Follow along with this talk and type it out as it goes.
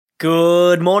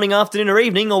Good morning, afternoon, or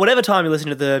evening, or whatever time you listen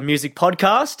to the music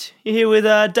podcast. You're here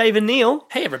with Dave and Neil.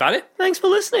 Hey, everybody. Thanks for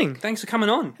listening. Thanks for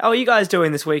coming on. How are you guys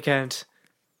doing this weekend?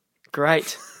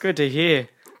 Great. Good to hear.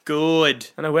 Good.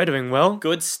 I know we're doing well.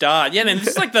 Good start. Yeah, man, this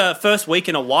is like the first week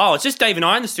in a while. It's just Dave and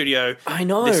I in the studio. I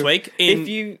know. This week. If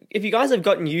you guys have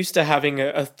gotten used to having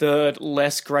a third,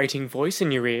 less grating voice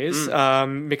in your ears,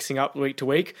 mixing up week to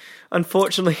week,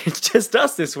 unfortunately, it's just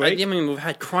us this week. I mean, we've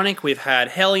had Chronic, we've had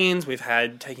Hellions, we've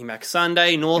had Taking Back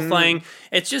Sunday, Northling.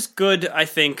 It's just good, I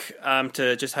think,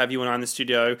 to just have you and I in the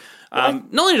studio. Not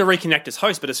only to reconnect as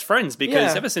hosts, but as friends,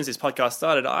 because ever since this podcast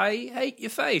started, I hate your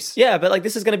face. Yeah, but like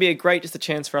this is going to be just a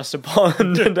chance for us to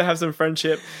bond and to have some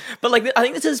friendship. But like, I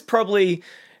think this is probably,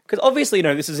 because obviously,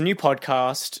 this is a new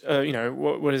podcast.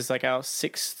 What is like our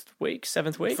seventh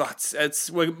week?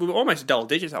 We're almost double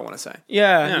digits, I want to say.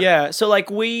 Yeah. So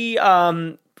like we,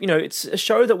 it's a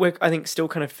show that we're, I think, still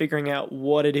kind of figuring out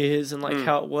what it is and like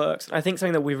how it works. And I think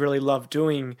something that we really love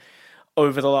doing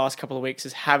over the last couple of weeks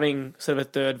is having sort of a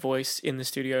third voice in the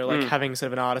studio, like having sort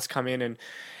of an artist come in and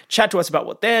chat to us about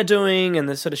what they're doing and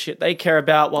the sort of shit they care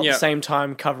about, while at the same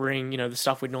time covering, the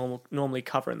stuff we'd normally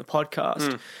cover in the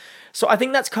podcast. So I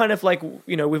think that's kind of like,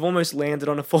 we've almost landed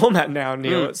on a format now,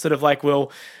 Neil. It's sort of like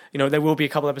there will be a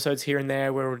couple episodes here and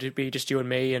there where it'll be just you and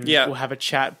me and we'll have a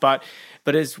chat. But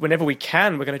as whenever we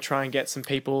can, we're going to try and get some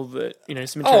people that, some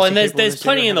interesting people. Oh, and there's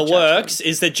plenty in the works.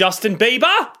 Is there Justin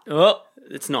Bieber? Oh.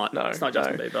 It's not. No, it's not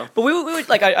Justin Bieber. But we would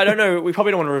like, I don't know, we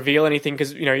probably don't want to reveal anything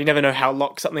because, you never know how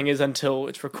locked something is until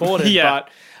it's recorded. But,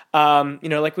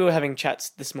 like we were having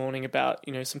chats this morning about,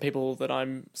 some people that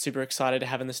I'm super excited to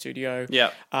have in the studio.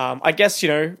 Yeah. I guess,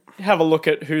 have a look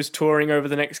at who's touring over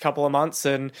the next couple of months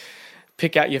and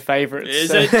pick out your favorites.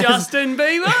 Is it Justin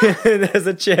Bieber? There's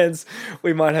a chance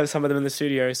we might have some of them in the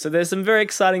studio. So there's some very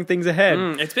exciting things ahead.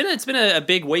 It's been a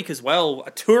big week as well,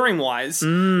 touring wise.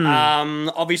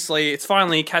 Obviously, it's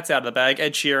finally cat's out of the bag.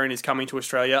 Ed Sheeran is coming to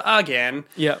Australia again.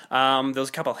 Yeah. There was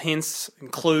a couple of hints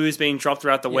and clues being dropped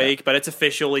throughout the week, but it's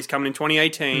official. He's coming in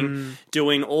 2018,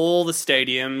 doing all the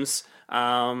stadiums.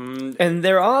 And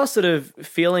there are sort of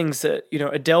feelings that,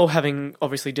 Adele having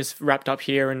obviously just wrapped up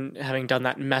here and having done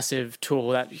that massive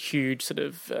tour, that huge sort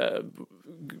of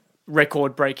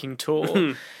record-breaking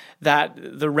tour, that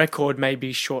the record may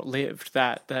be short-lived,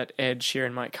 that Ed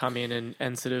Sheeran might come in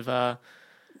and sort of...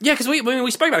 Yeah, because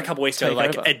we spoke about it a couple of weeks ago.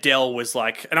 Like over. Adele was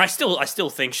like, and I still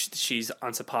think she's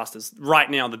unsurpassed as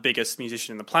right now the biggest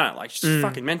musician on the planet. Like she's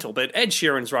fucking mental. But Ed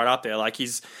Sheeran's right up there. Like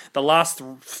he's the last.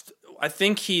 I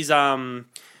think his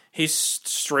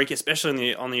streak,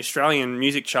 especially on the Australian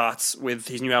music charts with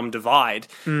his new album Divide.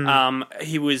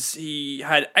 He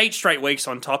had 8 straight weeks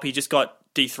on top. He just got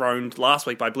dethroned last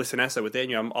week by Bliss and Essa with their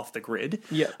new album Off the Grid.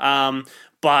 Yeah.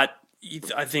 But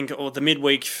I think the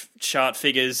midweek chart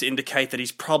figures indicate that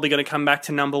he's probably going to come back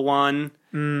to number 1.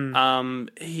 The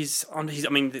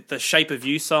Shape of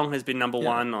You song has been number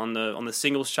 1 on the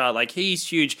singles chart. Like he's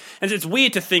huge, and it's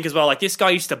weird to think as well. Like this guy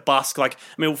used to busk. Like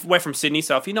we're from Sydney,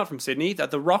 so if you're not from Sydney,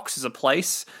 the Rocks is a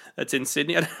place that's in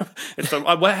Sydney.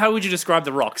 How would you describe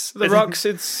the Rocks? The Rocks,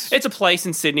 it's a place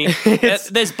in Sydney.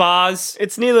 There's bars.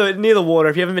 It's near the water.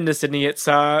 If you haven't been to Sydney, it's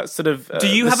sort of do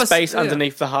you have space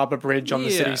underneath the harbour bridge on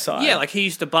the city side? Yeah, like he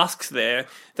used to busk there.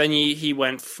 Then he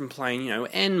went from playing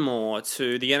Enmore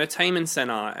to the Entertainment Centre,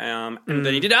 and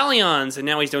then he did Allianz, and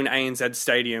now he's doing ANZ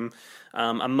Stadium,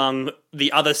 among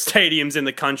the other stadiums in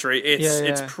the country.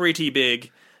 It's pretty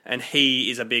big, and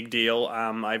he is a big deal.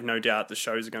 I have no doubt the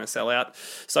shows are going to sell out.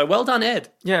 So well done, Ed.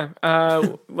 Yeah. I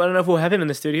don't know if we'll have him in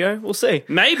the studio. We'll see.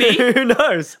 Maybe. Who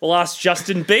knows? We'll ask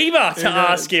Justin Bieber to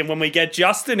ask him when we get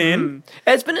Justin in.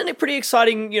 It's been a pretty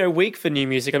exciting, week for new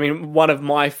music. I mean, one of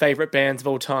my favourite bands of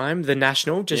all time, The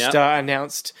National, just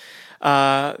announced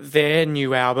their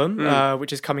new album,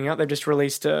 which is coming out. They've just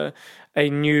released a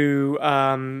new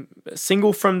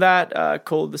single from that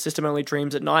called The System Only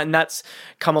Dreams at Night, and that's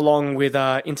come along with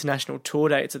international tour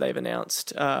dates that they've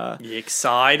announced. You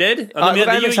excited?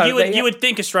 You would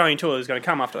think Australian tour is going to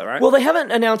come after that, right? Well, they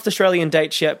haven't announced Australian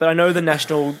dates yet, but I know The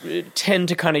National tend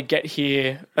to kind of get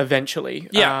here eventually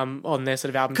on their sort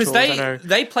of album tours. Because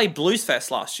they played Blues Fest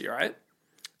last year, right?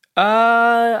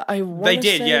 I want They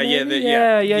did, maybe?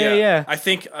 Yeah. I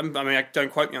think,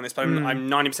 don't quote me on this, but I'm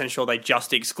 90% sure they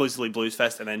just exclusively Blues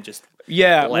Fest and then just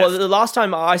Yeah, left. well, the last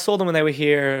time I saw them when they were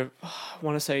here, I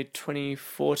want to say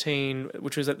 2014,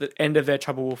 which was at the end of their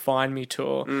Trouble Will Find Me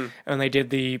tour, and they did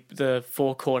the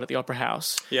forecourt at the Opera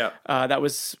House. Yeah. That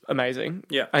was amazing.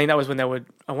 Yeah. I think that was when they were,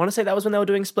 I want to say that was when they were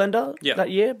doing Splendor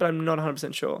that year, but I'm not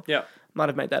 100% sure. Yeah. Might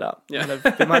have made that up. Yeah.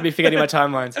 They might be forgetting my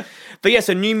timelines. But yeah,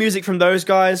 so new music from those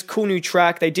guys, cool new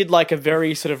track. They did like a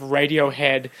very sort of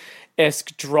Radiohead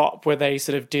esque drop where they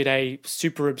sort of did a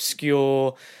super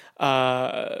obscure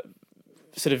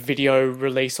sort of video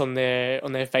release on their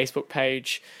Facebook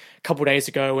page a couple of days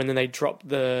ago, and then they dropped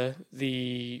the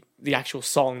actual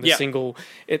song, the single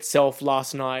itself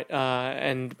last night,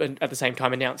 and at the same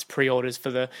time announced pre-orders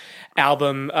for the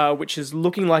album, which is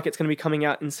looking like it's going to be coming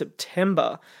out in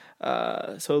September.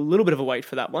 So a little bit of a wait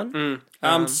for that one.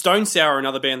 Stone Sour,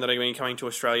 another band that are going to be coming to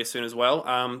Australia soon as well.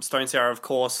 Stone Sour, of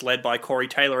course, led by Corey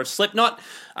Taylor of Slipknot.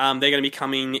 They're going to be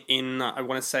coming in, I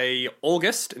want to say,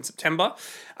 August and September.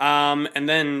 And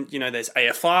then, there's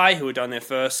AFI, who have done their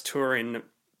first tour in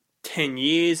 10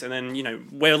 years. And then,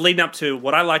 we're leading up to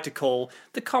what I like to call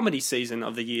the comedy season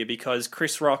of the year, because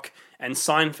Chris Rock and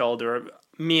Seinfeld are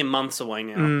mere months away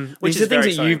now. Which These is are things that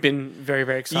exciting. you've been very,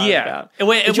 very excited about. Did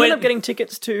Did you end up getting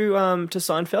tickets to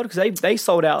Seinfeld? Because they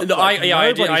sold out. I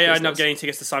did. I ended up getting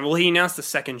tickets to Seinfeld. Well, he announced the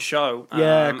second show cool.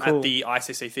 at the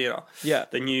ICC Theatre. Yeah.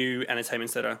 The new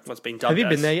entertainment centre, what's been dubbed Have you as.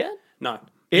 been there yet? No.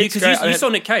 It's Because great. you saw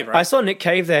Nick Cave, right? I saw Nick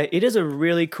Cave there. It is a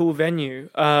really cool venue.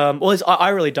 I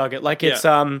really dug it. Like it's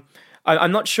I'm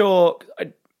not sure.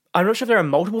 I'm not sure if there are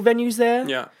multiple venues there.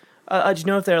 Yeah. Do you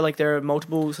know if there are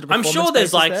multiple sort of? I'm sure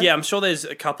there's performance spaces there? I'm sure there's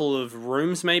a couple of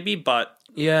rooms maybe, but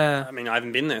Yeah. I mean, I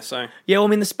haven't been there, so. Yeah, well, I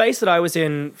mean, the space that I was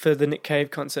in for the Nick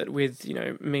Cave concert with,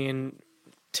 me and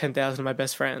 10,000 of my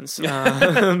best friends,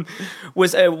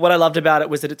 was what I loved about it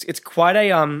was that it's quite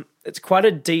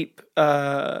a deep,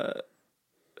 sorry,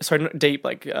 not deep,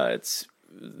 it's,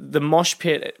 the mosh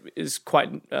pit is quite,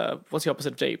 what's the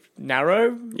opposite of deep?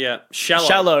 Narrow? Yeah.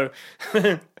 Shallow.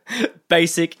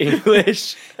 Basic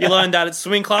English. You learned that at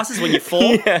swimming classes when you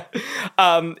fall. Yeah,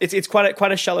 it's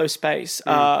quite a shallow space,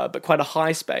 but quite a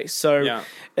high space. So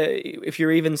if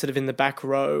you're even sort of in the back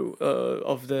row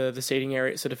of the seating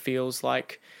area, it sort of feels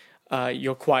like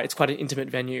it's quite an intimate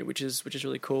venue, which is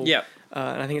really cool. Yeah,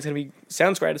 and I think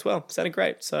sounds great as well. Sounded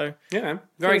great. So yeah,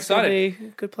 very excited. Be a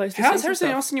good place to How's see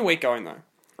everything else in your week going though?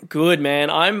 Good,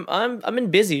 man. I've been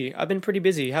busy. I've been pretty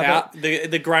busy. How about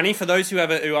the Granny? For those who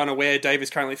aren't aware, Dave is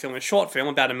currently filming a short film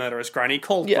about a murderous granny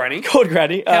called Granny. Called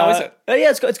Granny. How is it? Yeah,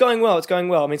 it's going well. It's going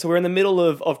well. I mean, so we're in the middle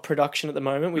of production at the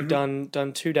moment. We've done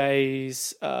 2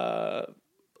 days of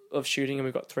shooting, and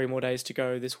we've got 3 more days to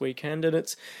go this weekend. And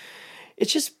it's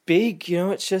just big,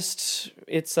 it's sort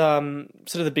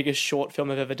of the biggest short film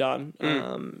I've ever done,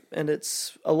 and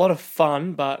it's a lot of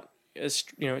fun, but it's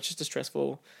just a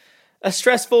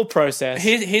stressful process.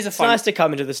 Here's a It's fun. nice to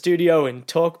come into the studio and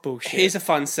talk bullshit. Here's a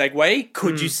fun segue.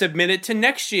 Could you submit it to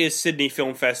next year's Sydney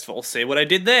Film Festival? See what I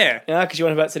did there. Yeah, because you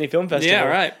want to about Sydney Film Festival. Yeah,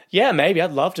 right. Yeah, maybe.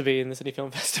 I'd love to be in the Sydney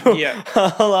Film Festival. Yeah.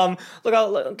 I'll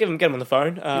get them on the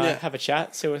phone, have a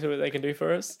chat, see what they can do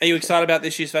for us. Are you excited about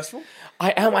this year's festival? I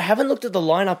am. I haven't looked at the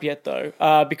lineup yet,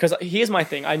 though, because here's my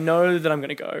thing. I know that I'm going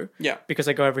to go. Yeah. Because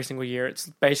I go every single year. It's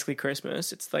basically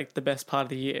Christmas. It's like the best part of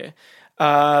the year.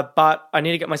 But I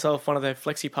need to get myself one of the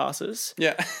flexi passes.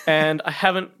 Yeah. And I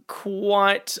haven't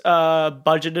quite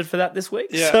budgeted for that this week.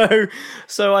 Yeah.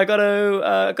 So I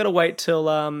gotta wait till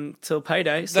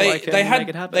payday so I can make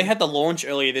it happen. They had the launch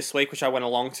earlier this week, which I went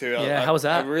along to. How was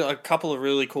that? A couple of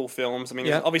really cool films. I mean,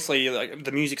 there's obviously like,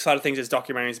 the music side of things. There's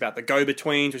documentaries about the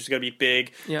Go-Betweens, which is going to be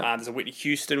big. Yeah. There's a Whitney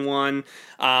Houston one.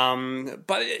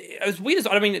 But it was weird.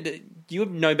 You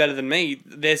would know better than me.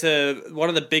 There's one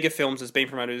of the bigger films that's been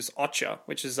promoted is Otcha,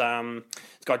 which is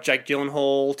it's got Jake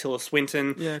Gyllenhaal, Tilda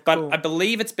Swinton. Yeah, but cool. I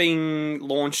believe it's being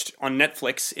launched on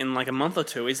Netflix in like a month or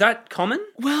two. Is that common?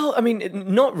 Well, I mean,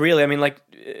 not really. I mean, like,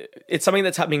 it's something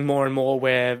that's happening more and more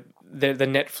where the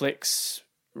Netflix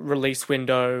release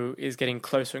window is getting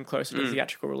closer and closer to the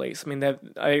theatrical release. I mean,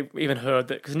 I even heard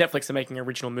that because Netflix are making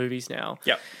original movies now.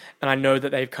 Yep. And I know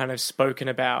that they've kind of spoken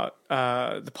about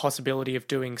the possibility of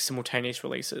doing simultaneous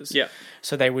releases. Yeah.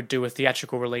 So they would do a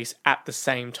theatrical release at the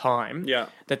same time Yeah.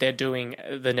 that they're doing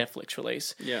the Netflix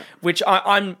release. Yeah. Which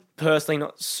I'm personally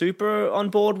not super on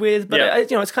board with, but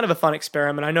it's kind of a fun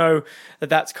experiment. I know that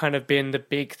that's kind of been the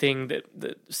big thing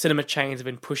that cinema chains have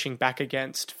been pushing back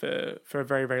against for a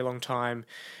very, very long time.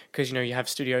 Because, you have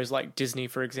studios like Disney,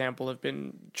 for example, have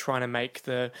been trying to make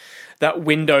that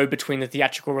window between the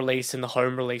theatrical release and the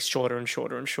home release shorter and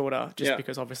shorter and shorter, just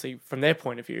because obviously from their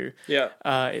point of view,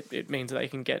 it means that they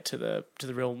can get to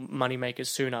the real money makers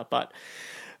sooner. But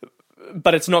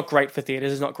it's not great for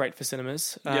theaters. It's not great for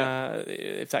cinemas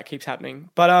if that keeps happening.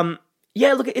 But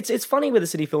look, it's funny with the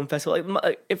City Film Festival.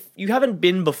 Like, if you haven't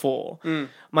been before,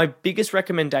 my biggest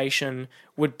recommendation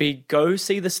would be go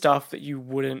see the stuff that you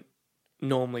wouldn't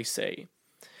normally see,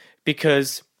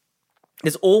 because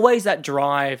there's always that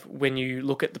drive when you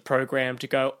look at the program to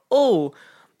go, oh,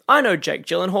 I know Jake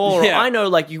Gyllenhaal, or Yeah. I know,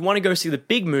 like, you want to go see the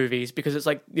big movies because it's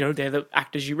like, you know, they're the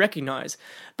actors you recognize.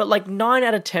 But like 9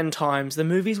 out of 10 times, the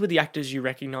movies with the actors you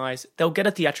recognize, they'll get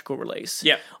a theatrical release.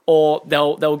 Yeah. Or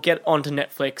they'll get onto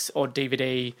Netflix or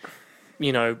DVD,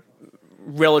 you know,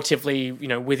 relatively, you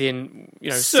know, within, you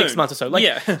know, Soon. 6 months or so. Like,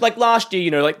 Yeah. like last year, you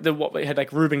know, like what we had,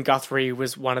 like Reuben Guthrie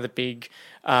was one of the big,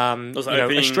 you know,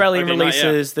 Australian opening night, yeah.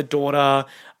 releases. The Daughter,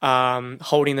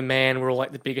 Holding the Man were all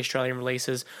like the big Australian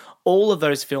releases. All of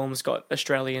those films got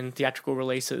Australian theatrical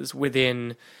releases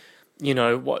within, you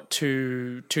know, what,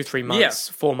 3 months,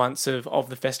 4 months of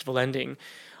the festival ending.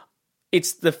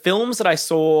 It's the films that I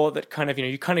saw that kind of, you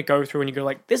know, you kind of go through and you go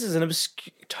like, this is an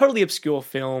totally obscure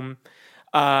film.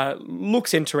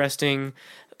 Looks interesting.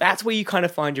 That's where you kind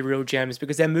of find your real gems,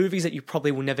 because they're movies that you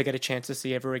probably will never get a chance to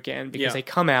see ever again, because they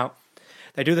come out,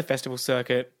 they do the festival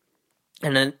circuit,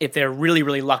 and then if they're really,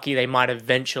 really lucky, they might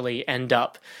eventually end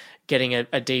up getting a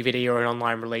DVD or an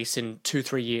online release in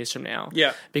 2-3 years from now.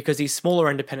 Yeah. Because these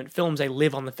smaller independent films, they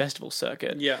live on the festival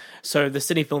circuit. Yeah. So the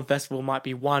Sydney Film Festival might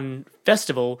be one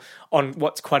festival on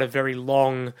what's quite a very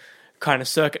long kind of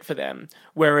circuit for them,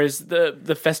 whereas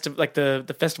the festival, like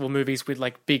the festival movies with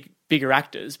like bigger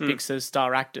actors, big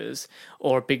star actors,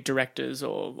 or big directors,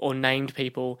 or named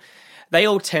people, they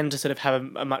all tend to sort of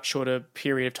have a much shorter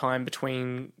period of time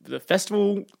between the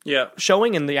festival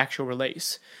showing and the actual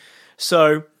release.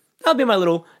 So that'll be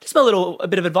a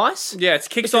bit of advice. Yeah,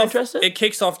 if you're interested. It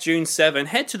kicks off June 7.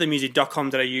 Head to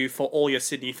themusic.com.au for all your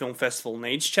Sydney Film Festival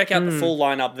needs. Check out the full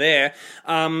lineup there.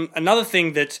 Another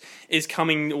thing that is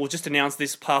coming, or just announced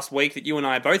this past week, that you and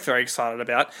I are both very excited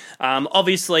about.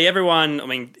 Obviously, everyone, I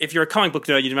mean, if you're a comic book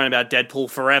nerd, you've known about Deadpool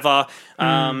forever.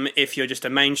 If you're just a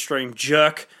mainstream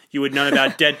jerk, you would know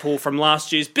about Deadpool from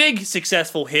last year's big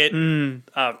successful hit,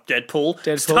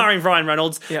 Deadpool, starring Ryan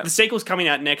Reynolds. Yep. The sequel's coming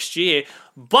out next year.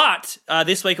 But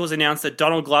this week it was announced that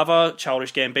Donald Glover,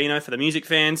 Childish Gambino for the music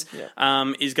fans,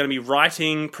 is going to be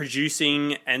writing,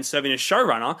 producing, and serving as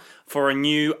showrunner for a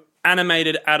new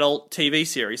animated adult TV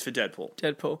series for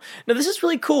Deadpool. Now, this is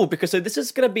really cool, because this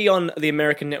is going to be on the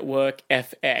American network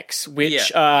FX,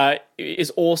 which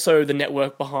is also the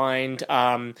network behind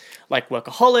like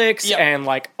Workaholics, and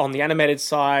like on the animated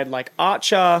side, like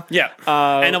Archer.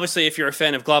 And obviously, if you're a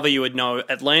fan of Glover, you would know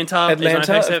Atlanta,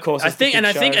 of course. I think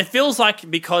it feels like,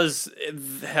 because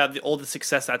how all the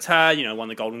success that's had, you know, won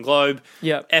the Golden Globe.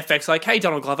 FX like, hey,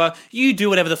 Donald Glover, you do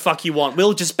whatever the fuck you want.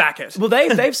 We'll just back it. Well,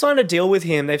 they've signed a deal with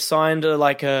him. They've signed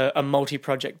a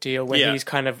multi-project deal where he's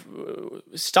kind of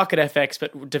stuck at FX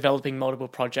but developing multiple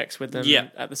projects with them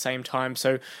at the same time.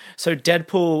 So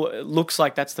Deadpool looks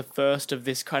like that's the first of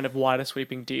this kind of wider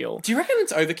sweeping deal. Do you reckon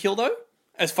it's overkill though,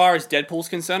 as far as Deadpool's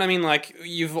concerned? I mean, like,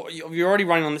 you're already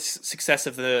running on the success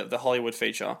of the Hollywood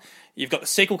feature. You've got the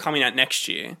sequel coming out next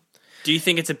year. Do you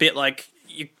think it's a bit like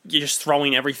you're just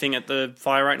throwing everything at the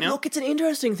fire right now? Look, it's an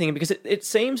interesting thing, because it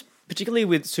seems, particularly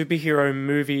with superhero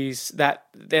movies, that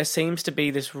there seems to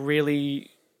be this really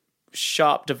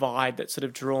sharp divide that's sort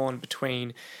of drawn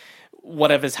between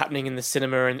whatever's happening in the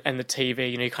cinema and the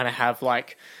TV. You know, you kind of have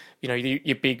like, you know,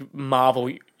 your big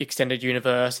Marvel extended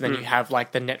universe, and then you have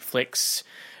like the Netflix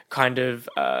kind of,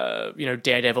 you know,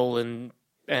 Daredevil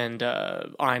and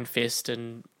Iron Fist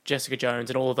and Jessica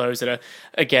Jones and all of those that are,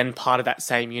 again, part of that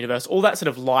same universe. All that sort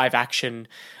of live action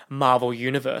Marvel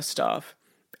universe stuff.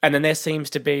 And then there seems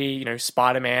to be, you know,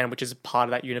 Spider-Man, which is a part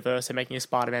of that universe. They're making a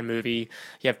Spider-Man movie.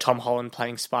 You have Tom Holland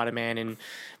playing Spider-Man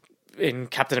in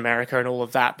Captain America and all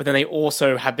of that. But then they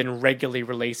also have been regularly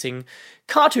releasing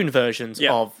cartoon versions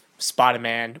of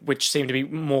Spider-Man, which seem to be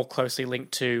more closely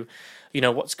linked to, you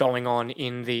know, what's going on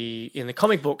in the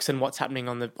comic books and what's happening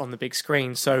on the big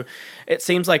screen. So it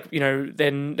seems like, you know,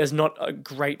 then there's not a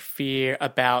great fear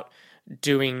about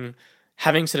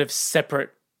having sort of separate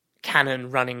canon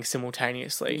running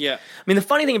simultaneously. I mean, the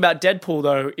funny thing about Deadpool,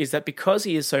 though, is that because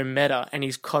he is so meta and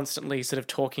he's constantly sort of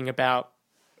talking about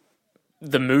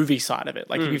the movie side of it.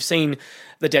 Like, if you've seen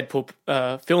the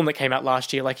Deadpool film that came out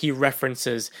last year, like, he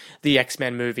references the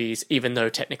X-Men movies, even though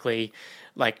technically,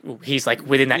 like, he's like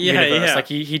within that universe. Like,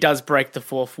 he does break the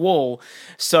fourth wall.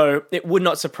 So it would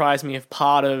not surprise me if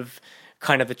part of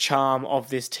kind of the charm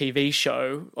of this TV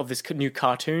show, of this new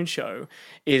cartoon show,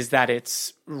 is that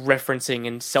it's referencing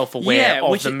and self-aware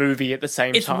of the movie at the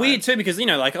same time. It's weird too, because, you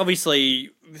know, like, obviously,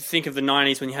 think of the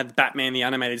 90s when you had Batman the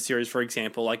Animated Series, for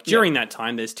example. Like, during that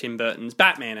time, there's Tim Burton's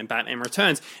Batman and Batman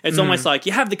Returns. It's almost like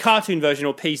you have the cartoon version to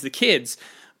appease the kids,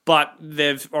 but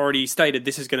they've already stated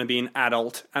this is going to be an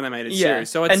adult animated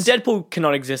series. So it's, and Deadpool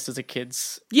cannot exist as a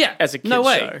kid's no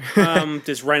way. show.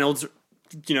 Does Reynolds,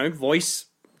 you know, voice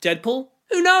Deadpool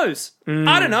Who knows?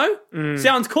 I don't know.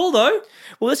 Sounds cool though.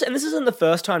 Well, this isn't the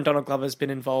first time Donald Glover's been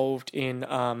involved in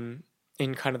kind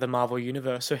of the Marvel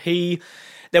universe. So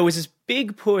there was this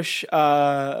big push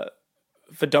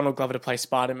for Donald Glover to play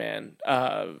Spider-Man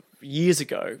years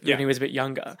ago when he was a bit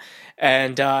younger,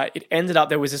 and it ended up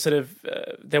there was a sort of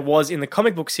there was in the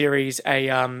comic book series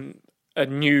a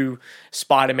new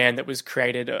Spider-Man that was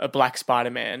created, a black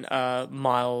Spider-Man,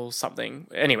 Miles something.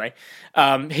 Anyway,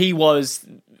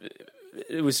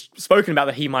 it was spoken about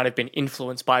that he might have been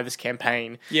influenced by this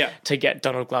campaign to get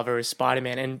Donald Glover as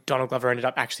Spider-Man, and Donald Glover ended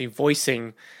up actually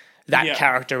voicing that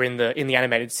character in the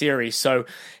animated series. So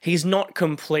he's not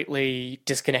completely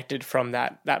disconnected from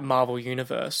that Marvel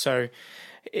universe. So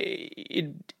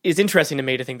it is interesting to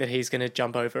me to think that he's going to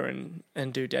jump over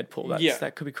and do Deadpool.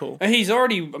 That could be cool. And he's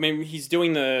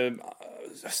doing the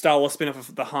Star Wars spin-off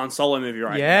of the Han Solo movie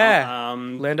right now.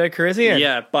 Lando Calrissian.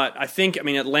 Yeah, but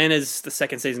Atlanta's the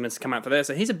second season that's come out for there,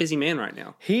 so he's a busy man right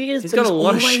now. He's got a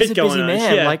lot of shit going on.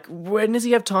 Yeah. Like, when does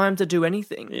he have time to do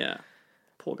anything? Yeah.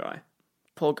 Poor guy.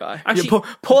 Actually,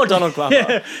 poor Donald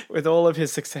Glover with all of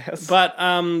his success. But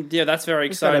that's very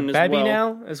exciting as well. He's got a baby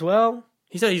now as well.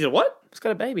 He said he's a what? He's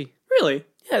got a baby. Really?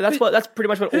 Yeah, that's pretty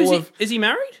much what all of... Is he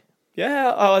married?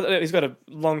 Yeah, he's got a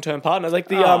long-term partner. Like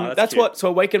that's what. So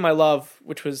 "Awaken My Love,"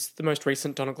 which was the most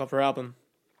recent Donald Glover album,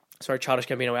 Childish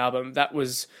Gambino album. That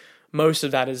was most of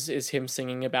that is him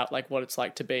singing about like what it's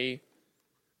like to be,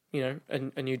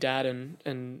 a new dad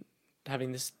and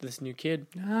having this new kid.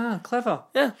 Ah, clever.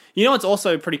 Yeah. You know what's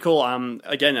also pretty cool?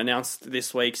 Again, announced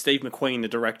this week, Steve McQueen, the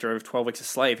director of 12 Weeks a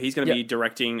Slave, he's going to be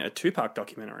directing a Tupac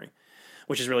documentary,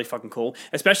 which is really fucking cool.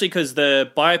 Especially because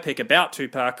the biopic about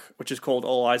Tupac, which is called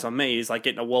All Eyes on Me, is like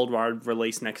getting a worldwide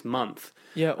release next month.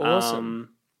 Yeah, awesome.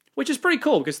 Which is pretty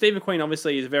cool because Steve McQueen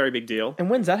obviously is a very big deal. And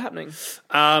when's that happening?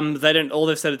 They don't. All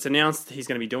they've said it's announced he's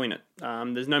going to be doing it.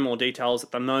 There's no more details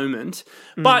at the moment.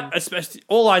 But especially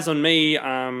All Eyes on Me,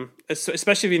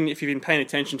 especially if you've been paying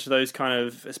attention to those kind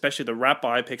of, especially the rap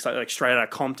biopics like Straight Outta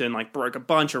Compton, like broke a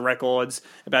bunch of records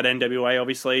about NWA.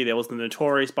 Obviously, there was the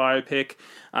Notorious biopic.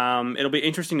 It'll be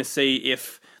interesting to see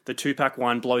if the Tupac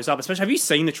one blows up. Especially, have you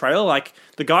seen the trailer? Like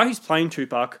the guy who's playing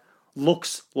Tupac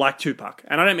looks like Tupac.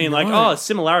 And I don't mean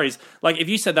similarities. Like if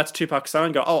you said that's Tupac's son,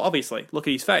 I'd go, oh, obviously, look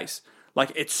at his face.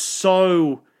 Like it's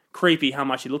so creepy how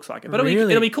much he looks like it. But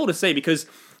it'll be cool to see because,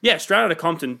 Straight Outta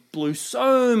Compton blew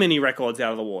so many records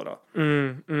out of the water.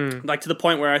 Like to the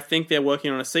point where I think they're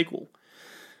working on a sequel,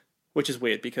 which is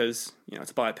weird because,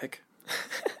 it's a biopic.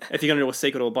 If you're going to do a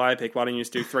sequel to a biopic, why don't you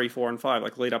just do 3, 4, and 5,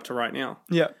 like lead up to right now?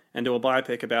 Yeah. And do a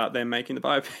biopic about them making the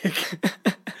biopic.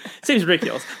 Seems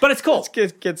ridiculous, but it's cool.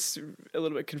 It gets a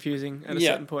little bit confusing at a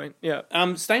certain point. Yeah.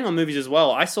 Staying on movies as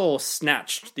well, I saw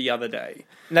Snatched the other day.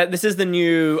 Now, this is the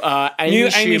new Amy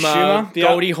Schumer,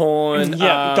 Goldie Hawn.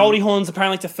 Yeah, Goldie Hawn's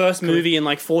apparently the first movie in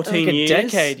like 14 like a years.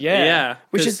 decade, yeah.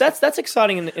 Which is that's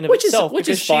exciting in of itself. Which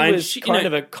is fine. She was kind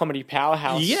of a comedy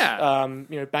powerhouse. Yeah.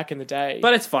 Back in the day.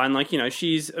 But it's fine. Like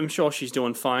I'm sure she's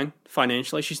doing fine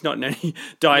financially. She's not in any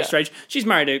dire straits. She's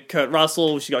married to Kurt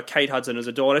Russell. She's got Kate Hudson as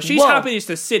a daughter. She's happy just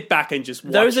to sit back and just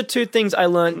watch. Those are two things I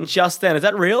learned just then. Is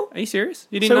that real? Are you serious?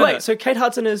 You didn't know that? So Kate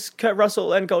Hudson is Kurt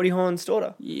Russell and Goldie Hawn's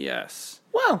daughter? Yes.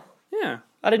 Wow. Yeah.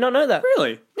 I did not know that.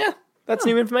 Really? Yeah. That's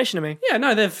new information to me. Yeah,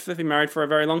 no, they've been married for a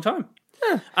very long time.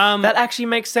 Yeah. That actually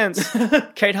makes sense.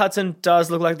 Kate Hudson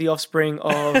does look like the offspring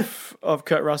of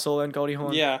Kurt Russell and Goldie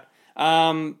Hawn. Yeah.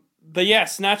 But yeah,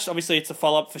 Snatched, obviously it's a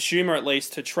follow-up for Schumer at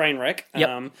least to Trainwreck.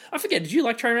 Yep. I forget, did you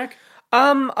like Trainwreck?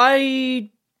 I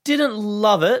didn't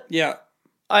love it. Yeah.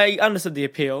 I understood the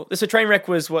appeal. So Trainwreck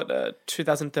was what,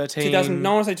 2013?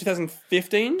 No, I want to say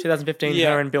 2015. 2015,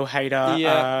 her and Bill Hader.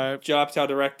 Yeah, Joe Apatow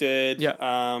directed. Yeah.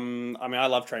 I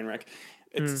love Trainwreck.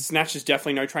 Snatched is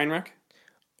definitely no Trainwreck.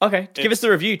 Okay, give us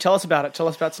the review. Tell us about it. Tell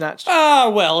us about Snatched.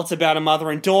 Well, it's about a mother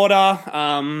and daughter.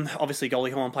 Obviously,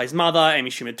 Goldie Hawn plays mother,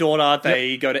 Amy Schumer daughter.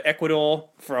 They go to Ecuador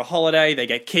for a holiday. They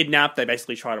get kidnapped. They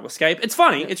basically try to escape. It's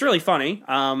funny. It's really funny.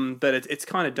 But it's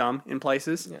kind of dumb in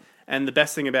places. Yeah. And the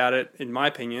best thing about it, in my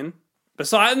opinion,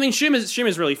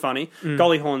 Schumer's really funny.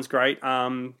 Goldie Hawn's great.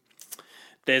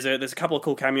 There's a couple of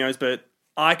cool cameos, but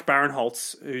Ike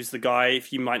Barinholtz, who's the guy,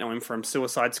 if you might know him from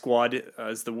Suicide Squad,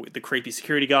 as the creepy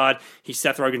security guard. He's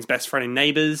Seth Rogen's best friend in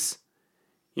Neighbours.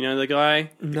 You know the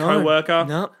guy? The co-worker?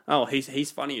 No. Oh,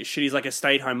 he's funny as shit. He's like a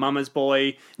stay-at-home mama's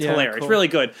boy. It's hilarious. Cool. Really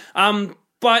good.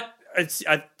 But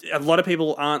a lot of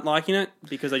people aren't liking it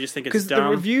because they just think it's Because dumb. the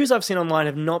reviews I've seen online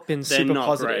have not been super not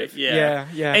positive. great, yeah.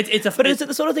 yeah. But Is it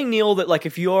the sort of thing, Neil, that like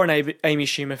if you're an Amy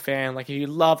Schumer fan, like if you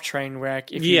love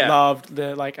Trainwreck, if you Yeah. loved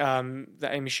the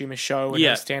the Amy Schumer show and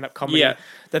her stand-up comedy,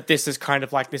 that this is kind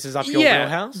of like this is up your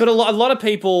wheelhouse? But a lot of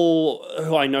people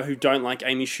who I know who don't like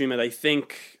Amy Schumer, they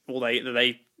think, well,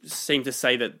 they seem to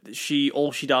say that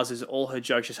all she does is all her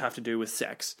jokes just have to do with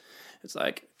sex. It's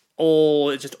like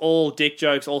all dick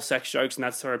jokes, all sex jokes, and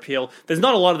that's her appeal. There's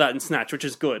not a lot of that in Snatch, which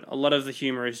is good. A lot of the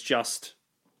humor is just,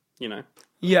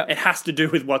 yeah, it has to do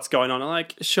with what's going on,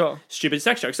 like sure. stupid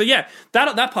sex jokes. So yeah,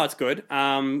 that part's good.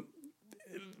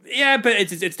 Yeah, but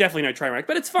it's definitely no train wreck,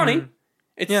 but it's funny.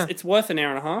 It's worth an hour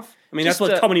and a half. I mean, Just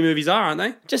that's what comedy movies are, aren't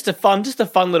they? Just a fun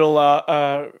little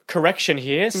correction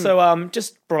here. So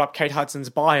just brought up Kate Hudson's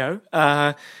bio.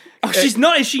 She's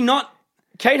not. Is she not?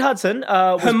 Kate Hudson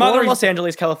was born mother in is- Los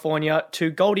Angeles, California, to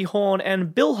Goldie Hawn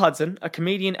and Bill Hudson, a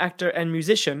comedian, actor, and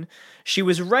musician. She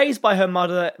was raised by her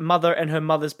mother and her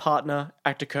mother's partner,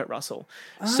 actor Kurt Russell.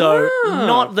 So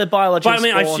not the biological But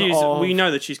I mean, spawn of... we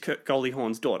know that she's Goldie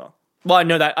Hawn's daughter. Well, I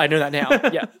know that now.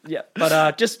 Yeah.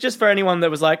 But just for anyone that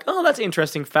was like, oh, that's an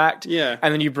interesting fact. Yeah.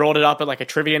 And then you brought it up at like a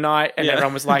trivia night, and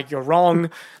everyone was like, you're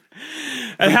wrong.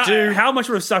 And how much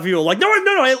of stuff you were like, no,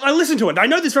 I listened to it. I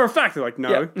know this for a fact. They're like,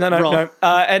 no, No. wrong.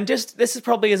 And just this is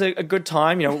probably is a good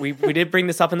time. We did bring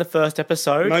this up in the first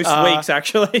episode. Most weeks,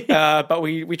 actually. But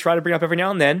we try to bring up every now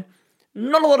and then.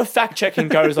 Not a lot of fact checking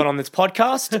goes on this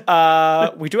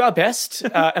podcast. We do our best,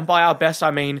 and by our best I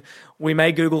mean we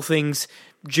may Google things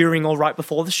during or right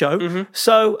before the show. Mm-hmm.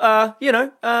 So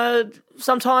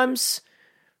sometimes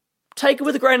take it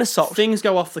with a grain of salt. Things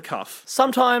go off the cuff.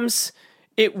 Sometimes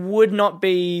it would not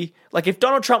be like if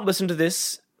Donald Trump listened to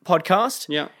this podcast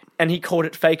Yeah. and he called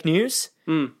it fake news,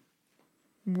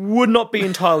 would not be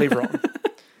entirely wrong.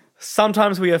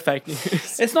 Sometimes we are fake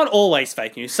news. It's not always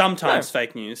fake news. Sometimes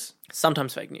fake news.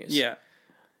 Sometimes fake news. Yeah.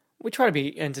 We try to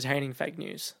be entertaining fake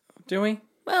news. Do we?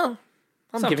 Well,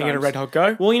 I'm giving it a Sometimes. red hot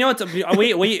go. Well, you know what?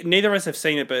 We neither of us have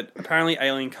seen it, but apparently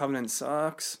Alien Covenant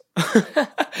sucks.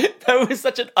 That was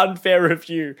such an unfair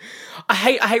review. I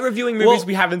hate reviewing movies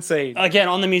we haven't seen. Again,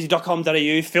 on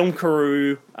themusic.com.au, Film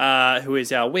Karoo, who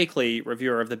is our weekly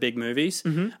reviewer of the big movies,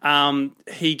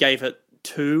 he gave it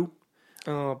 2.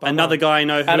 Oh, bummer. Another guy I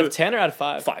know who... Out of 10 or out of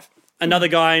 5? 5. Another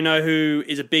guy I know who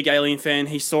is a big Alien fan,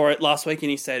 he saw it last week and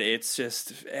he said it's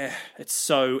just, it's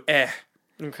so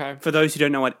Okay. For those who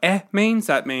don't know what means,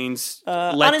 that means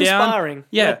let uninspiring. down.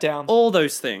 Yeah, Let down. all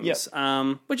those things.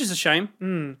 Yep. Which is a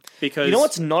shame. Because... You know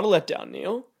what's not a letdown,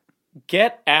 Neil?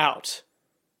 Get Out.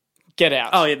 Get Out.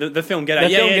 Oh yeah, the film Get Out.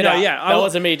 The film Get Out. Yeah. That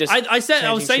wasn't me just I was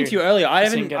changing saying to you tune. earlier.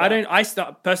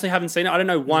 Personally haven't seen it. I don't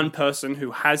know one person who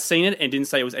has seen it and didn't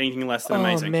say it was anything less than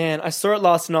amazing. Oh man, I saw it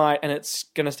last night and it's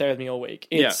gonna stay with me all week.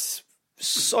 It's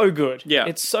so good. Yeah.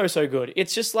 It's so good.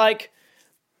 It's just like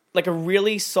a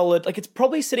really solid, like it's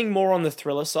probably sitting more on the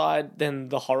thriller side than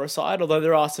the horror side, although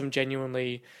there are some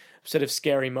genuinely sort of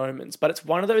scary moments. But it's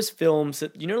one of those films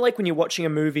that, like when you're watching a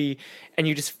movie and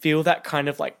you just feel that kind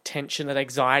of like tension, that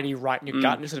anxiety right in your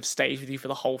gut and it sort of stays with you for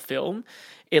the whole film.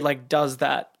 It like does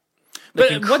that.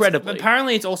 Like, incredibly.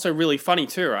 Apparently, it's also really funny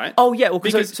too, right? Oh yeah, well,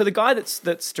 because so the guy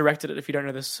that's directed it, if you don't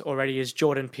know this already, is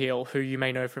Jordan Peele, who you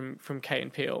may know from Kay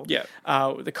and Peele, Yeah.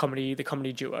 the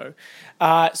comedy duo.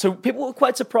 So people were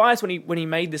quite surprised when he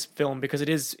made this film because it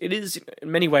is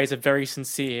in many ways a very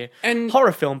sincere And-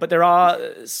 horror film, but there are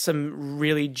some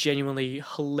really genuinely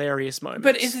hilarious moments.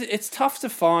 But it's tough to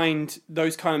find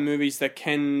those kind of movies that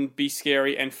can be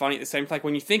scary and funny at the same time. Like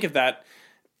when you think of that,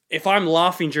 if I'm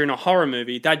laughing during a horror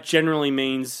movie, that generally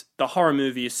means the horror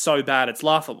movie is so bad it's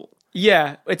laughable.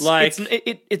 yeah, it's like-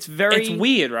 it's very It's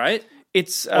weird, right?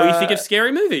 It's Or you think of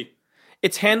scary movie.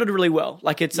 it's handled really well.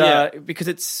 Like it's Yeah.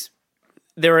 because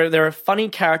there are funny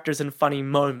characters and funny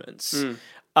moments,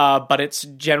 but it's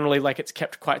generally like it's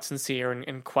kept quite sincere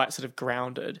and quite sort of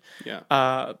grounded. Yeah.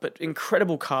 But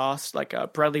incredible cast, like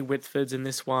Bradley Whitford's in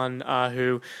this one,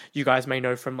 who you guys may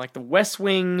know from like The West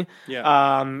Wing.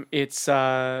 Yeah. It's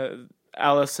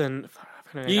Alison.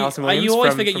 You Alison always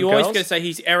Williams forget. from You always Girls. going to say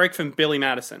he's Eric from Billy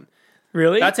Madison.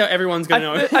 Really? That's how everyone's going to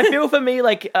know. I feel for me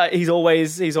like he's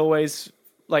always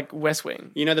like West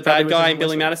Wing. You know the Bradley bad guy Whitford in Billy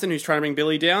West Wing. Madison who's trying to bring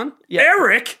Billy down? Yeah.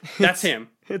 Eric! That's him.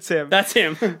 It's him. That's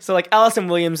him. So like Alison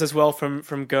Williams as well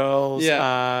from Girls.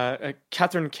 Yeah.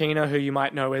 Catherine Keener, who you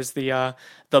might know as the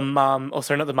mum, or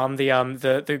sorry, not the mum,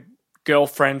 the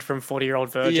girlfriend from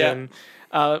 40-Year-Old Virgin.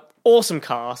 Awesome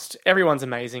cast. Everyone's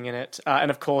amazing in it. And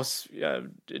of course,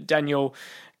 Daniel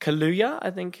Kaluuya,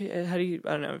 I think. How do you...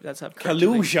 I don't know if that's how...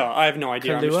 Kaluuya. I have no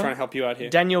idea. I'm just Kaluuya? trying to help you out here.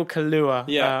 Daniel Kaluuya,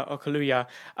 Yeah. or Kaluuya,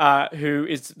 who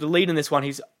is the lead in this one.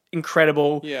 He's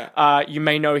incredible. Yeah. You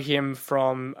may know him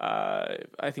from,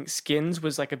 I think Skins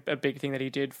was like a big thing that he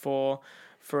did for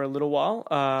a little while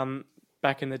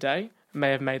back in the day.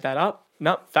 May have made that up.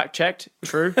 Nope, fact checked.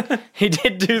 True. He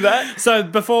did do that. So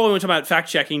before we were talking about fact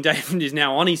checking, David is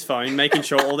now on his phone making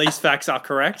sure all these facts are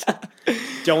correct.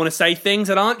 Don't want to say things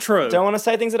that aren't true. Don't want to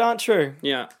say things that aren't true.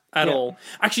 Yeah, at all.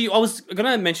 Actually, I was going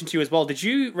to mention to you as well. Did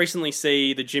you recently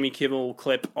see the Jimmy Kimmel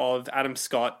clip of Adam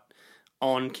Scott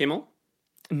on Kimmel?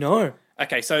 No.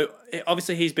 Okay, so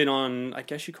obviously he's been on, I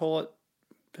guess you call it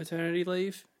paternity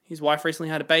leave. His wife recently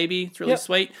had a baby. It's really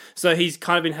sweet. So he's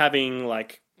kind of been having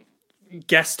like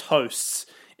guest hosts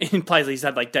in places. He's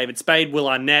had like David Spade, Will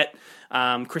Arnett,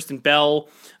 Kristen Bell.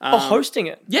 Hosting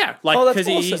it. Yeah, like that's because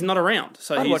he's awesome. not around.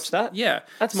 So I'd watch that. Yeah,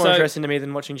 That's more interesting to me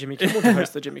than watching Jimmy Kimmel to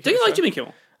host the Jimmy Do Kimmel you like show. Jimmy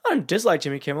Kimmel? I don't dislike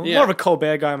Jimmy Kimmel. Yeah. More of a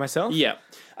Colbert guy myself. Yeah.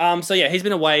 So yeah, he's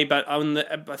been away, but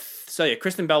so yeah,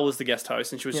 Kristen Bell was the guest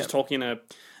host, and she was just talking to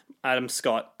Adam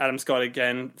Scott. Adam Scott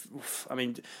again. I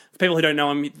mean, for people who don't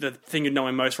know him, the thing you know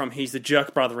him most from, he's the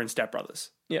jerk brother in Step Brothers.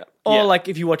 Yeah. Or like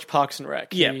if you watch Parks and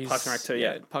Rec. Yeah, he's- Parks and Rec too,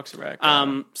 yeah. Parks and Rec.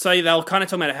 So they were kind of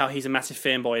talking about how he's a massive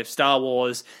fanboy of Star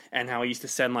Wars, and how he used to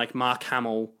send like Mark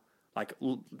Hamill, like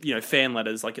fan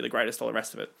letters, like you're the greatest, all the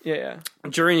rest of it. yeah.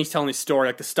 During he's telling his story,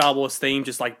 like the Star Wars theme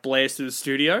just like blares through the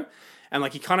studio, and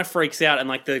like he kind of freaks out, and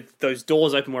like those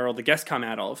doors open where all the guests come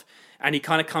out of, and he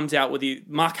kind of comes out with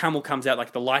Mark Hamill comes out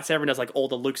like the lightsaber and does like all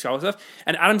the Luke Skywalker stuff,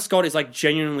 and Adam Scott is like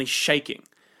genuinely shaking.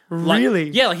 Like, Really?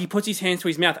 Yeah, like he puts his hands to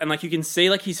his mouth, and like you can see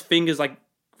like his fingers like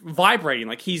vibrating,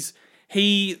 like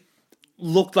he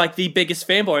looked like the biggest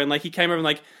fanboy, and like he came over and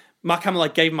like Mark Hamill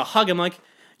like gave him a hug. I'm like,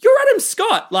 you're Adam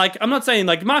Scott. Like I'm not saying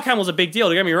like Mark Hamill's a big deal.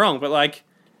 Don't get me wrong, but like.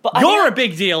 You're a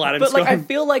big deal, Adam But Scott. like, I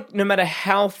feel like no matter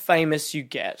how famous you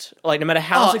get, like no matter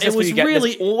how successful you get,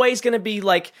 there's always going to be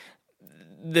like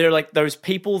they're like those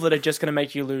people that are just going to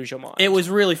make you lose your mind. It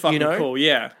was really fucking cool,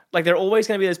 yeah. Like there are always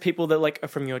going to be those people that like are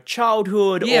from your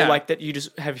childhood, Yeah. or like that you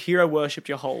just have hero worshipped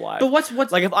your whole life. But what's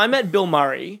like if I met Bill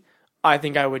Murray, I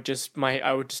think I would just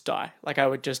die. Like I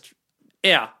would just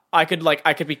yeah. I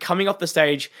could be coming off the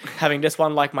stage having just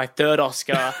won like my third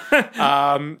Oscar,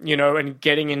 and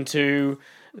getting into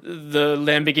the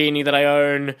Lamborghini that I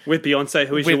own With Beyonce,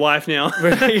 who is your wife now.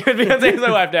 Beyonce's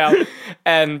my wife now,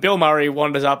 and Bill Murray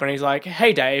wanders up and he's like,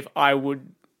 "Hey, Dave, I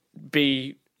would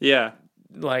be Yeah.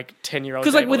 like 10-year-old."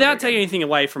 Because like without taking anything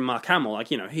away from Mark Hamill, like,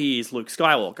 he is Luke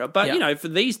Skywalker. But, for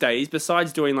these days,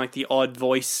 besides doing like the odd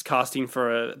voice casting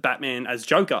for a Batman as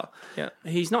Joker,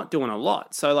 he's not doing a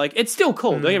lot. So like, it's still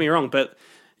cool, don't get me wrong, but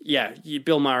yeah,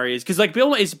 Bill Murray is... Because like,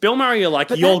 Bill Murray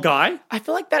like your guy? I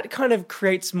feel like that kind of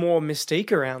creates more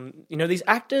mystique around, these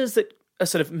actors that are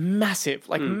sort of massive,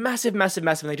 like massive, and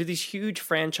they do these huge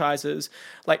franchises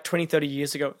like 20, 30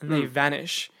 years ago and they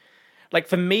vanish. Like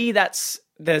for me,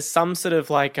 there's some sort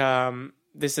of like,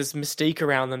 there's this mystique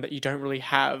around them that you don't really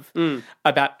have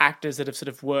about actors that have sort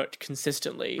of worked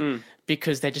consistently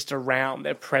because they're just around,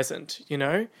 they're present,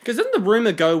 Because didn't the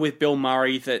rumor go with Bill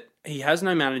Murray that he has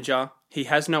no manager, he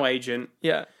has no agent?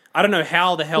 Yeah. I don't know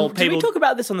how the hell Did we talk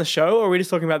about this on the show, or are we just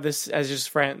talking about this as just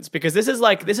friends? Because this is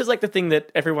like the thing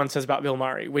that everyone says about Bill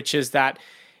Murray, which is that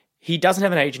he doesn't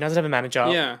have an agent, doesn't have a manager.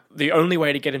 Yeah. The only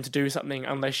way to get him to do something,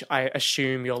 unless I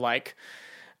assume you're like,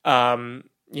 Sophia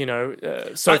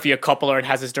Coppola and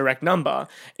has his direct number,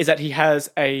 is that he has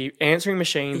a answering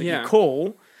machine that you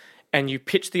call and you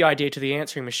pitch the idea to the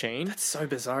answering machine. That's so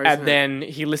bizarre, isn't and then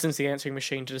he listens to the answering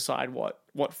machine to decide what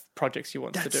projects he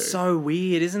wants to do. That's so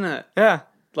weird, isn't it? Yeah.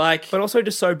 Like, But also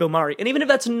just so Bill Murray. And even if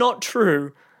that's not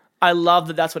true, I love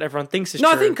that that's what everyone thinks is true.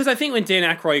 I think when Dan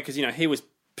Aykroyd, because he was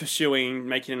pursuing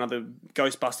making another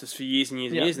Ghostbusters for years and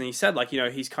years and years, and he said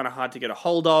he's kind of hard to get a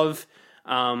hold of.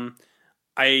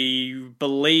 I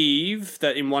believe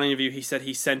that in one interview he said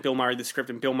he sent Bill Murray the script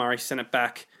and Bill Murray sent it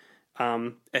back.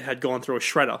 It had gone through a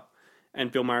shredder, and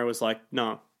Bill Murray was like,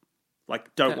 "No,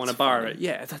 don't want to borrow it."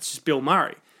 Yeah, that's just Bill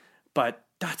Murray, but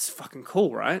that's fucking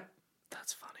cool, right?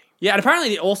 That's funny. Yeah, and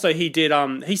apparently also he did,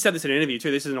 he said this in an interview too,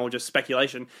 this isn't all just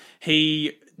speculation,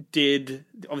 he did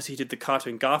the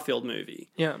cartoon Garfield movie.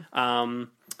 Yeah.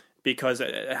 Because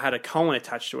it had a Coen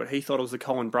attached to it. He thought it was the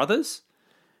Coen brothers.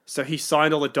 So he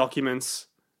signed all the documents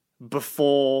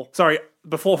before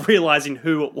realizing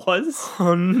who it was.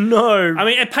 Oh no. I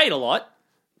mean, it paid a lot.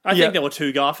 I think there were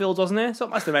 2 Garfields, wasn't there? So it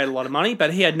must have made a lot of money,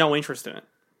 but he had no interest in it.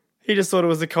 He just thought it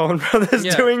was the Coen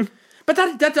brothers doing... But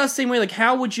that does seem weird. Like,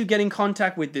 how would you get in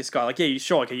contact with this guy? Like, yeah,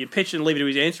 sure, okay, you pitch it and leave it to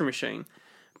his answering machine.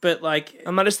 But like,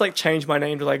 I might just like change my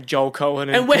name to like Joel Cohen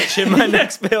and where- pitch in my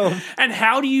next film. and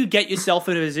how do you get yourself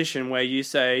in a position where you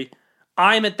say,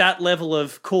 I'm at that level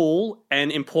of cool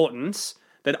and importance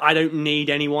that I don't need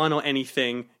anyone or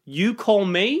anything. You call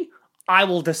me, I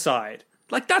will decide.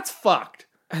 Like, that's fucked.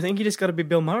 I think you just got to be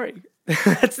Bill Murray.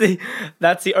 that's the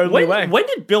only way. When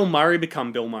did Bill Murray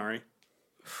become Bill Murray?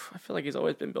 I feel like he's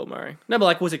always been Bill Murray. No, but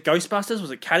like, was it Ghostbusters? Was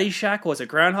it Caddyshack? Was it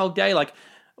Groundhog Day? Like,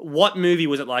 what movie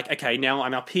was it like, okay, now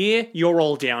I'm up here, you're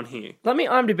all down here? Let me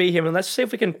IMDb him and let's see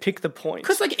if we can pick the point.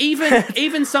 Because like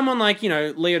even someone like, you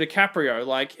know, Leo DiCaprio,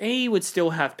 like he would still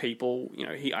have people, you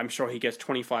know, I'm sure he gets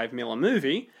 25 mil a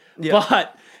movie,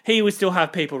 but he would still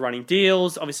have people running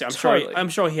deals. Obviously, I'm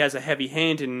sure he has a heavy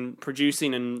hand in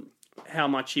producing and how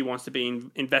much he wants to be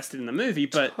invested in the movie.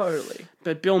 But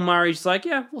but Bill Murray's like,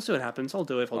 yeah, we'll see what happens. I'll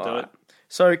do it. I'll do it.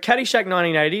 So Caddyshack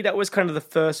 1980, that was kind of the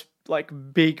first like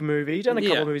big movie. He'd done a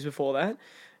couple of movies before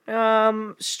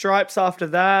that. Stripes after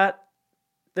that.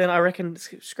 Then I reckon,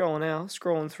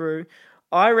 scrolling through.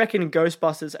 I reckon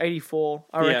Ghostbusters 84.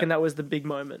 I reckon that was the big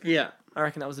moment. Yeah. I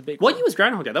reckon that was the big What one. year was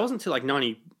Groundhog Day? That wasn't until like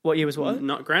 90. What year was what?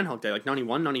 Not Groundhog Day, like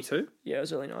 91, 92? Yeah, it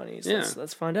was early 90s. Yeah.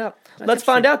 Let's find out. Let's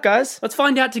find out, guys. Let's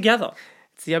find out together.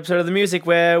 It's the episode of the music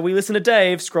where we listen to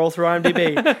Dave scroll through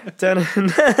IMDb. It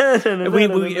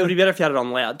would be better if you had it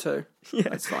on loud too. Yeah.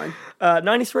 That's fine.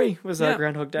 93 was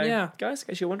Groundhog Day. Yeah. Guys, in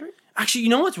case you're wondering. Actually, you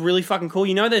know what's really fucking cool?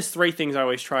 You know there's three things I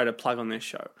always try to plug on this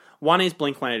show. One is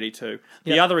Blink-182.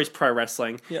 The other is pro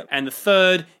wrestling. Yep. And the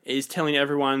third is telling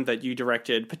everyone that you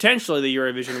directed potentially the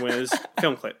Eurovision winners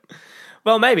film clip.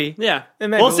 Well, maybe. Yeah.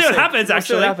 Maybe. We'll see what happens,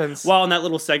 actually. We'll see what happens. Well, on that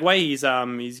little segue, he's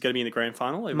going to be in the grand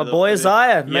final. My boy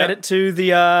Isaiah made it to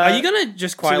the... Are you going to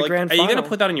just quietly... grand Are you going to final.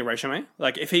 put that on your resume?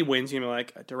 Like, if he wins, you're going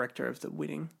to be like, a director of the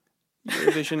winning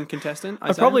Eurovision contestant?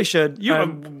 I probably should.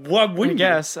 Why wouldn't I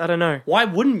guess. I don't know. Why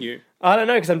wouldn't you? I don't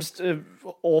know, because I'm just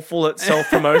awful at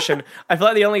self-promotion. I feel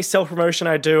like the only self-promotion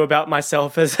I do about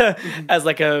myself as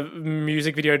like a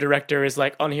music video director is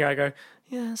like on here I go,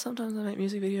 yeah, sometimes I make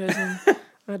music videos and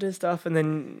I do stuff, and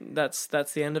then that's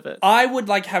the end of it. I would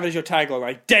like have it as your tagline,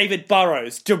 like David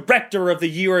Burrows, director of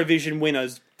the Eurovision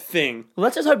winners thing. Well,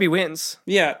 let's just hope he wins.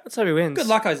 Yeah. Let's hope he wins. Good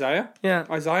luck, Isaiah. Yeah.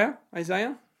 Isaiah? Is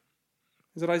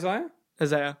it Isaiah?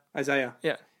 Isaiah.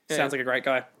 Yeah. Sounds like a great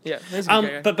guy. Yeah. He's a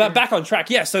good guy. But back on track.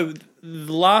 Yeah, so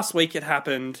last week it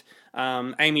happened.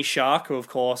 Amy Shark, who of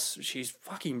course, she's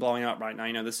fucking blowing up right now.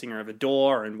 You know, the singer of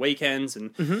Adore and Weekends,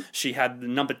 and she had the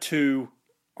number 2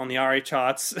 on the RA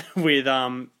charts with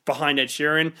behind Ed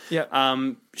Sheeran.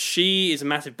 Yeah. She is a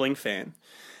massive Blink fan.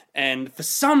 And for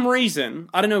some reason,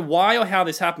 I don't know why or how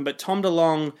this happened, but Tom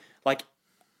DeLonge, like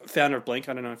founder of Blink,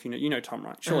 I don't know if you know Tom,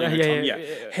 right? Surely you know Tom. Yeah.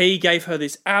 He gave her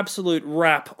this absolute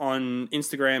rap on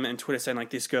Instagram and Twitter saying like,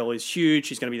 this girl is huge,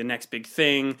 she's going to be the next big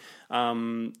thing.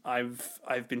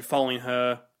 I've been following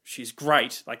her. She's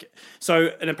great. Like, so,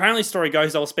 and apparently the story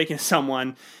goes, I was speaking to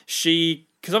someone,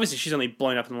 because obviously she's only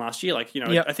blown up in the last year. Like, you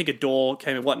know, I think Adore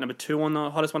came in, number 2 on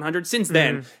the Hottest 100. Since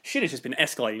then, shit has just been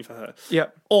escalating for her. Yeah.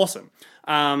 Awesome.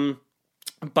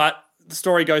 But the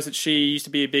story goes that she used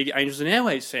to be a big Angels and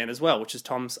Airwaves fan as well, which is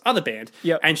Tom's other band.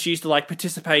 Yep. And she used to like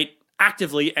participate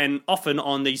actively and often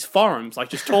on these forums, like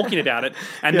just talking about it.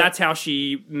 And that's how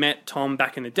she met Tom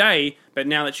back in the day. But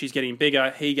now that she's getting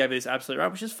bigger, he gave her this absolute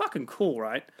rap, which is fucking cool,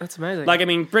 right? That's amazing. Like, I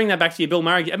mean, bring that back to your Bill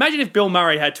Murray. Imagine if Bill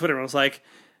Murray had Twitter and was like,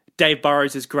 Dave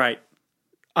Burrows is great.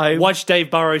 Watch Dave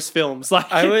Burrows films.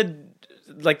 Like, I would...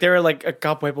 Like, there are like a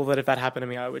couple people that if that happened to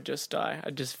me, I would just die.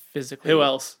 I'd just physically... Who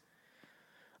else?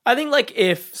 I think like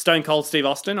if... Stone Cold Steve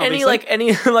Austin, obviously.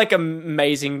 Any like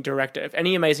amazing director. If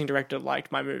any amazing director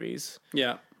liked my movies...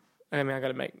 Yeah. I mean, I got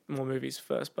to make more movies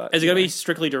first, but... Is it going to be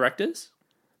strictly directors?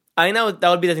 I think that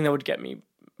would be the thing that would get me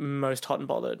most hot and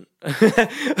bothered.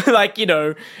 Like, you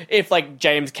know, if like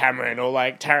James Cameron or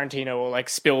like Tarantino or like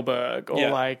Spielberg or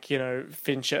like, you know,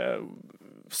 Fincher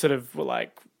sort of were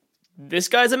like, this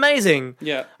guy's amazing.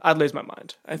 Yeah. I'd lose my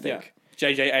mind, I think. Yeah.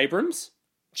 J.J. Abrams?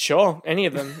 Sure, any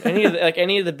of them.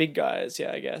 any of the big guys,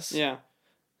 yeah, I guess. Yeah.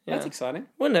 That's exciting.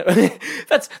 Wouldn't it?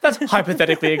 That's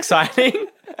hypothetically exciting.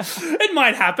 It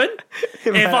might happen.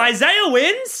 If Isaiah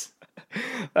wins,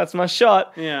 that's my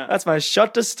shot. Yeah. That's my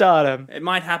shot to stardom. It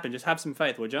might happen. Just have some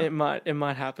faith, would you? It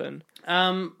might happen.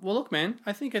 Well, look, man,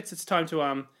 I think it's time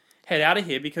to head out of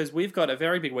here because we've got a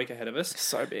very big week ahead of us.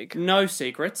 So big. No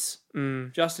secrets.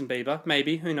 Justin Bieber,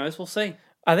 maybe. Who knows? We'll see.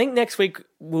 I think next week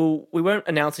we won't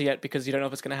announce it yet because you don't know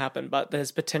if it's going to happen, but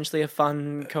there's potentially a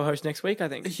fun co-host next week, I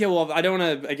think. Yeah, well, I don't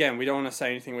want to, again, we don't want to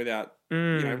say anything without, you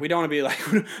know, we don't want to be like,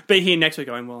 be here next week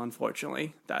going, well,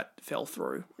 unfortunately, that fell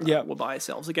through. Yeah. We're by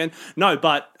ourselves again. No,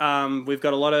 but we've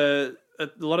got a lot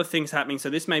of things happening,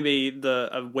 so this may be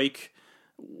a week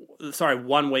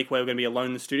 1 week where we're going to be alone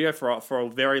in the studio for a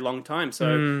very long time.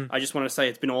 So I just want to say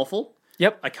it's been awful.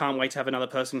 Yep. I can't wait to have another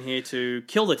person here to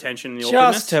kill the tension and the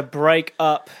awkwardness. Just to break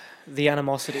up the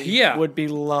animosity. Yeah. Would be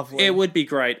lovely. It would be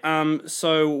great.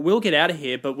 So we'll get out of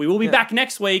here, but we will be back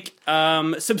next week.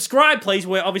 Subscribe, please.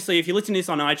 We're obviously, if you're listening to this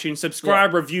on iTunes,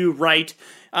 subscribe, review, rate.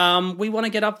 We want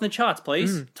to get up in the charts,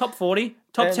 please. Top 40,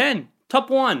 top 10, top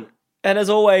 1. And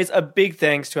as always, a big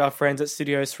thanks to our friends at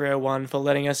Studios 301 for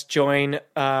letting us join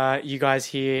you guys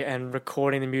here and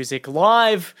recording the music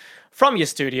live from your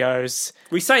studios.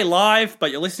 We say live,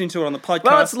 but you're listening to it on the podcast.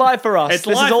 Well, it's live for us. This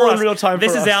is all in real time for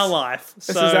us. This is our life. This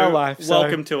is our life.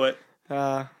 Welcome to it.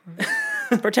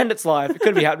 Pretend it's live. It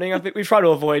could be happening. I think we try to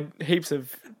avoid heaps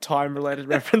of time-related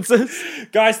references.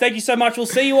 Guys, thank you so much. We'll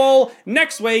see you all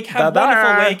next week. Have Bye-bye.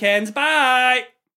 wonderful weekends. Bye.